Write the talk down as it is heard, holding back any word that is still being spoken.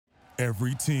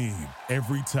Every team,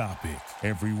 every topic,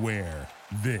 everywhere.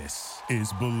 This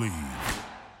is Bleav.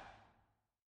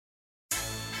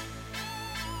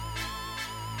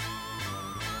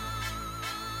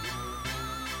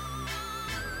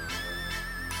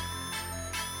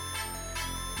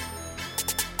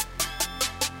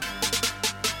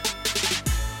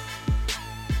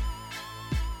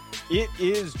 It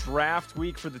is draft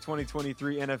week for the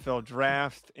 2023 NFL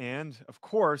Draft, and of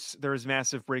course, there is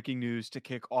massive breaking news to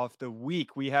kick off the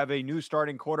week. We have a new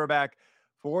starting quarterback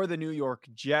for the New York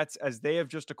Jets as they have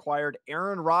just acquired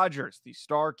Aaron Rodgers, the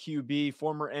star QB,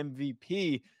 former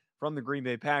MVP from the Green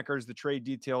Bay Packers. The trade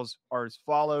details are as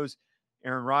follows.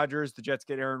 Aaron Rodgers, the Jets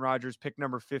get Aaron Rodgers, pick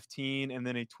number 15, and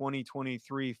then a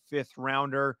 2023 fifth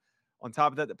rounder. On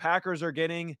top of that, the Packers are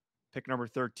getting pick number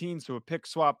 13, so a pick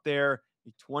swap there. A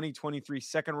 2023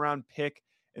 second round pick,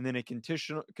 and then a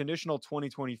conditional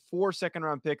 2024 second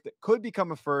round pick that could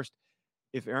become a first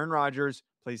if Aaron Rodgers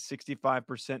plays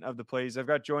 65% of the plays. I've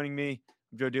got joining me,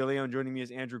 Joe DeLeone. Joining me is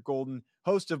Andrew Golden,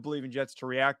 host of Bleav In Jets, to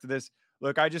react to this.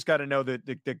 Look, I just got to know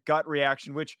the gut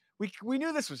reaction, which we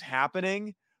knew this was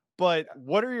happening, but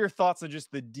what are your thoughts on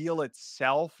just the deal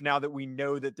itself now that we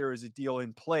know that there is a deal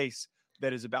in place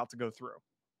that is about to go through?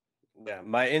 Yeah,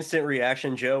 my instant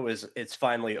reaction, Joe, is it's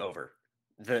finally over.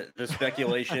 The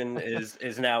speculation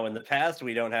is now in the past.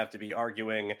 We don't have to be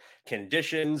arguing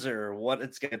conditions or what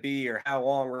it's going to be or how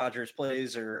long Rodgers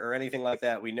plays or anything like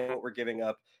that. We know what we're giving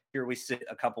up. Here we sit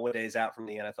a couple of days out from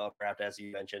the NFL draft, as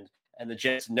you mentioned, and the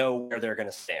Jets know where they're going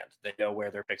to stand. They know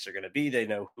where their picks are going to be. They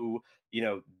know who,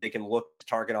 they can look to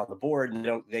target on the board,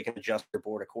 and they can adjust their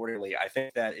board accordingly. I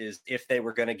think that is, if they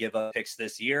were going to give up picks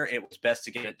this year, it was best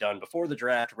to get it done before the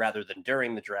draft rather than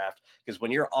during the draft, because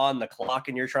when you're on the clock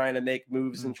and you're trying to make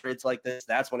moves and trades like this,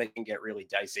 that's when it can get really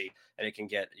dicey and it can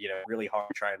get, really hard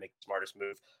to try and make the smartest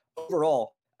move.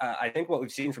 Overall, I think what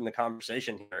we've seen from the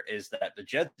conversation here is that the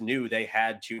Jets knew they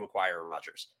had to acquire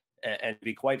Rodgers. And to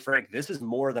be quite frank, this is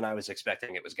more than I was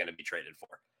expecting it was going to be traded for.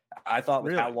 I thought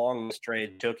with how long this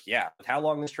trade took,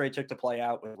 to play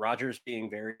out, with Rodgers being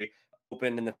very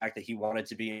open in the fact that he wanted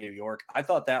to be in New York, I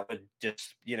thought that would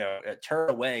just,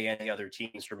 turn away any other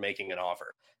teams from making an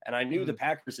offer. And I knew the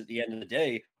Packers at the end of the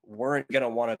day weren't going to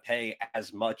want to pay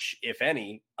as much, if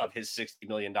any, of his $60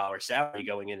 million salary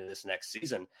going into this next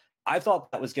season. I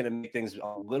thought that was going to make things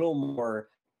a little more,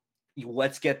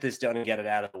 let's get this done and get it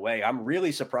out of the way. I'm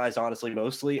really surprised, honestly,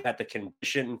 mostly at the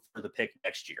condition for the pick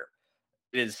next year.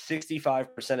 It is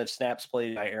 65% of snaps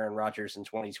played by Aaron Rodgers in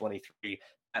 2023.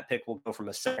 That pick will go from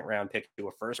a second-round pick to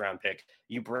a first-round pick.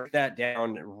 You break that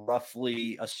down,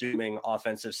 roughly assuming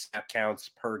offensive snap counts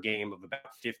per game of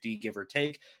about 50, give or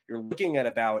take, you're looking at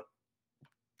about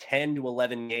 10 to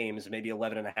 11 games, maybe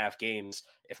 11 and a half games.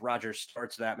 If Rodgers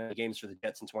starts that many games for the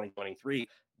Jets in 2023,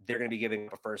 they're going to be giving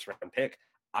up a first-round pick.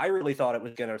 I really thought it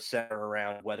was going to center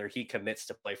around whether he commits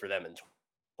to play for them in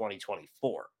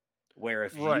 2024, where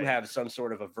if you have some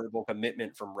sort of a verbal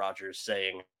commitment from Rodgers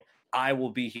saying, I will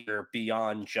be here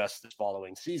beyond just this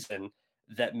following season,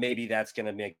 that maybe that's going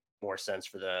to make more sense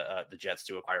for the Jets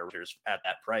to acquire Rodgers at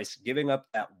that price. Giving up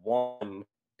that one,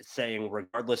 saying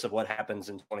regardless of what happens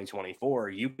in 2024,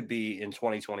 you could be in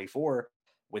 2024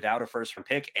 without a first-round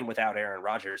pick and without Aaron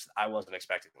Rodgers. I wasn't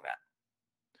expecting that.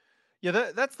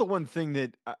 Yeah, that's the one thing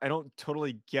that I don't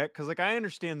totally get, because I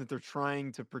understand that they're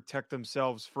trying to protect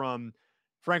themselves from,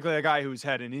 frankly, a guy who's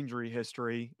had an injury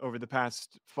history over the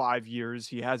past 5 years.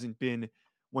 He hasn't been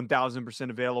 1,000%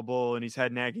 available, and he's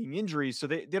had nagging injuries. So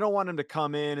they don't want him to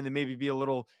come in and then maybe be a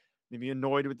little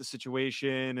annoyed with the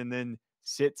situation and then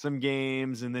sit some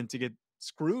games and then to get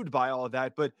screwed by all of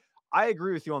that. But I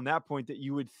agree with you on that point that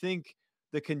you would think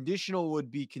the conditional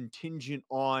would be contingent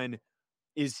on,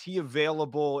 is he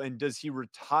available and does he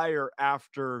retire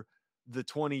after the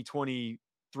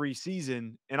 2023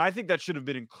 season? And I think that should have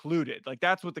been included.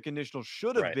 That's what the conditional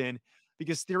should have been,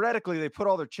 because theoretically they put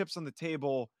all their chips on the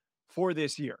table for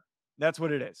this year. That's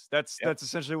what it is. That's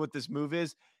essentially what this move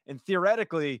is. And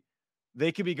theoretically,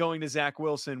 they could be going to Zach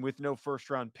Wilson with no first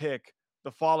round pick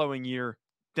the following year,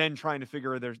 then trying to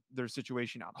figure their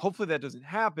situation out. Hopefully that doesn't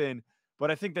happen,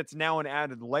 but I think that's now an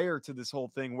added layer to this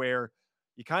whole thing where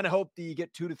you kind of hope that you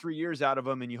get 2 to 3 years out of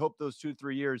them, and you hope those 2 to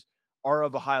 3 years are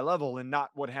of a high level and not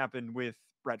what happened with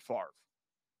Brett Favre.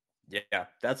 Yeah,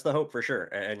 that's the hope for sure.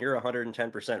 And you're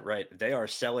 110% right. They are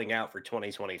selling out for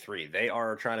 2023. They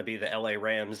are trying to be the LA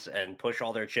Rams and push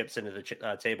all their chips into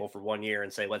the table for 1 year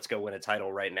and say, let's go win a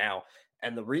title right now.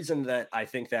 And the reason that I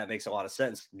think that makes a lot of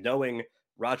sense, knowing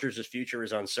Rodgers' future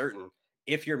is uncertain,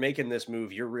 if you're making this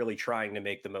move, you're really trying to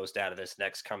make the most out of this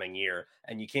next coming year,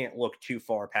 and you can't look too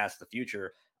far past the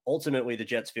future. Ultimately, the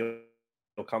Jets feel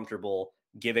comfortable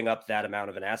giving up that amount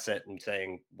of an asset and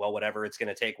saying, well, whatever it's going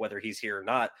to take, whether he's here or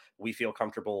not, we feel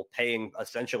comfortable paying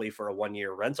essentially for a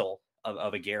 1-year rental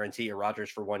of a guarantee of Rodgers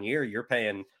for 1 year. You're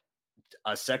paying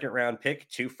a second-round pick,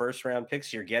 2 first-round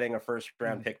picks. You're getting a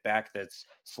first-round pick back that's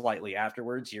slightly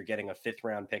afterwards. You're getting a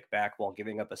 5th-round pick back while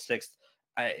giving up a 6th.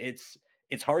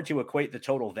 It's hard to equate the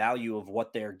total value of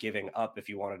what they're giving up if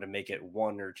you wanted to make it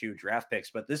 1 or 2 draft picks.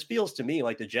 But this feels to me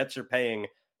like the Jets are paying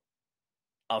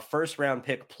a first-round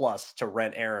pick plus to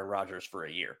rent Aaron Rodgers for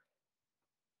a year.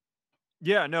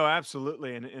 Yeah, no,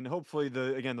 absolutely. And hopefully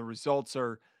the results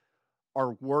are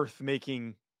worth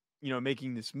making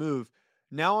this move.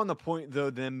 Now on the point though,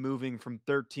 them moving from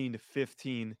 13 to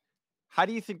 15, how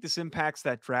do you think this impacts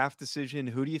that draft decision?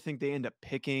 Who do you think they end up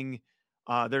picking?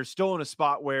 They're still in a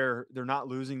spot where they're not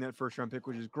losing that first round pick,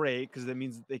 which is great because that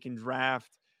means that they can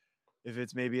draft if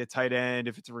it's maybe a tight end,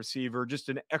 if it's a receiver, just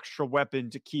an extra weapon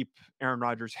to keep Aaron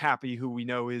Rodgers happy, who we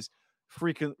know is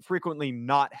frequently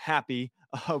not happy.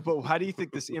 But how do you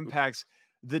think this impacts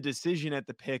the decision at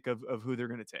the pick of who they're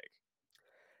going to take?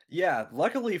 Yeah,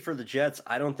 luckily for the Jets,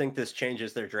 I don't think this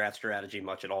changes their draft strategy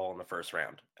much at all in the first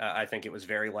round. I think it was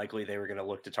very likely they were going to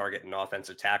look to target an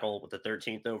offensive tackle with the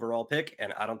 13th overall pick,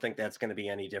 and I don't think that's going to be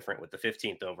any different with the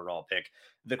 15th overall pick.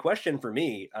 The question for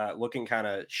me, looking kind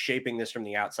of shaping this from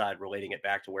the outside, relating it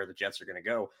back to where the Jets are going to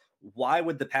go, why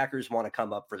would the Packers want to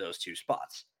come up for those 2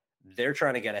 spots? They're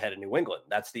trying to get ahead of New England.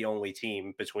 That's the only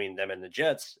team between them and the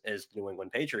Jets is New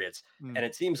England Patriots. And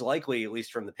it seems likely, at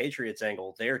least from the Patriots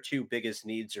angle, their 2 biggest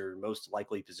needs or most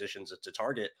likely positions to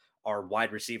target are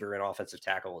wide receiver and offensive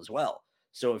tackle as well.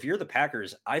 So if you're the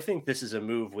Packers, I think this is a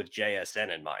move with JSN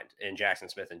in mind, in Jackson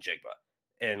Smith and Jigba.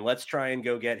 And let's try and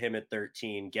go get him at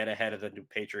 13, get ahead of the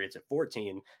Patriots at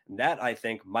 14. That, I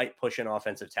think, might push an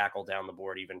offensive tackle down the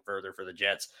board even further for the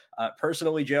Jets.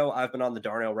 Personally, Joe, I've been on the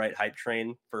Darnell Wright hype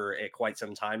train for quite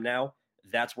some time now.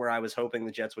 That's where I was hoping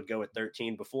the Jets would go at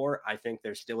 13 before. I think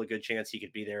there's still a good chance he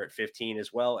could be there at 15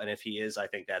 as well. And if he is, I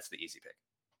think that's the easy pick.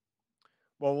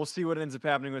 Well, we'll see what ends up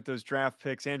happening with those draft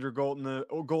picks. Andrew Golden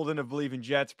of Bleav In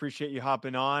Jets. Appreciate you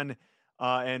hopping on.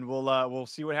 And we'll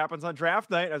see what happens on draft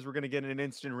night as we're going to get an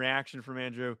instant reaction from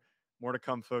Andrew. More to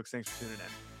come, folks. Thanks for tuning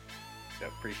in. Yeah,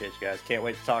 appreciate you guys. Can't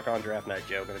wait to talk on draft night,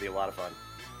 Joe. Going to be a lot of fun.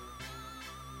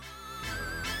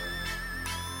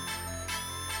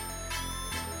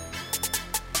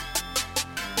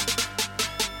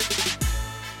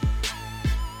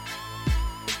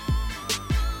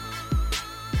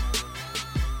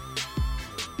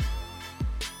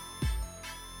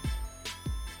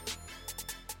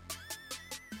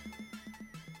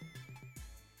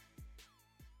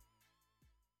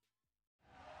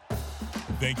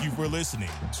 Thank you for listening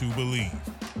to Bleav.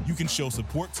 You can show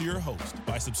support to your host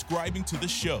by subscribing to the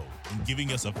show and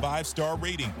giving us a 5-star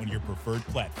rating on your preferred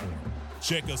platform.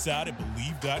 Check us out at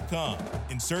Bleav.com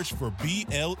and search for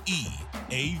BLEAV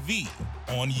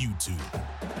on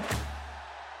YouTube.